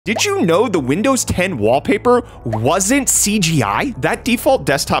Did you know the Windows 10 wallpaper wasn't CGI? That default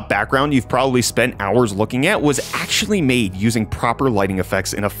desktop background you've probably spent hours looking at was actually made using proper lighting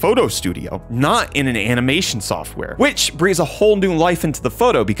effects in a photo studio, not in an animation software, which breathes a whole new life into the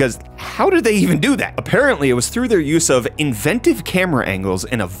photo because how did they even do that? Apparently, it was through their use of inventive camera angles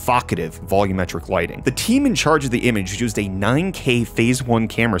and evocative volumetric lighting. The team in charge of the image used a 9K Phase 1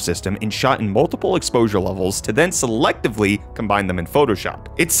 camera system and shot in multiple exposure levels to then selectively combine them in Photoshop.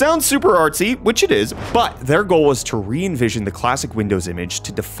 It sounds super artsy, which it is, but their goal was to re-envision the classic Windows image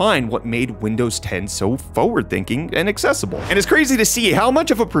to define what made Windows 10 so forward-thinking and accessible. And it's crazy to see how much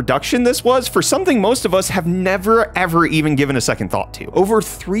of a production this was for something most of us have never ever even given a second thought to. Over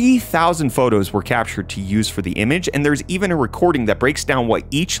 3,000 photos were captured to use for the image, and there's even a recording that breaks down what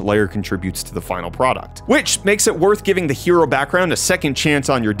each layer contributes to the final product, which makes it worth giving the hero background a second chance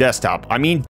on your desktop. I mean,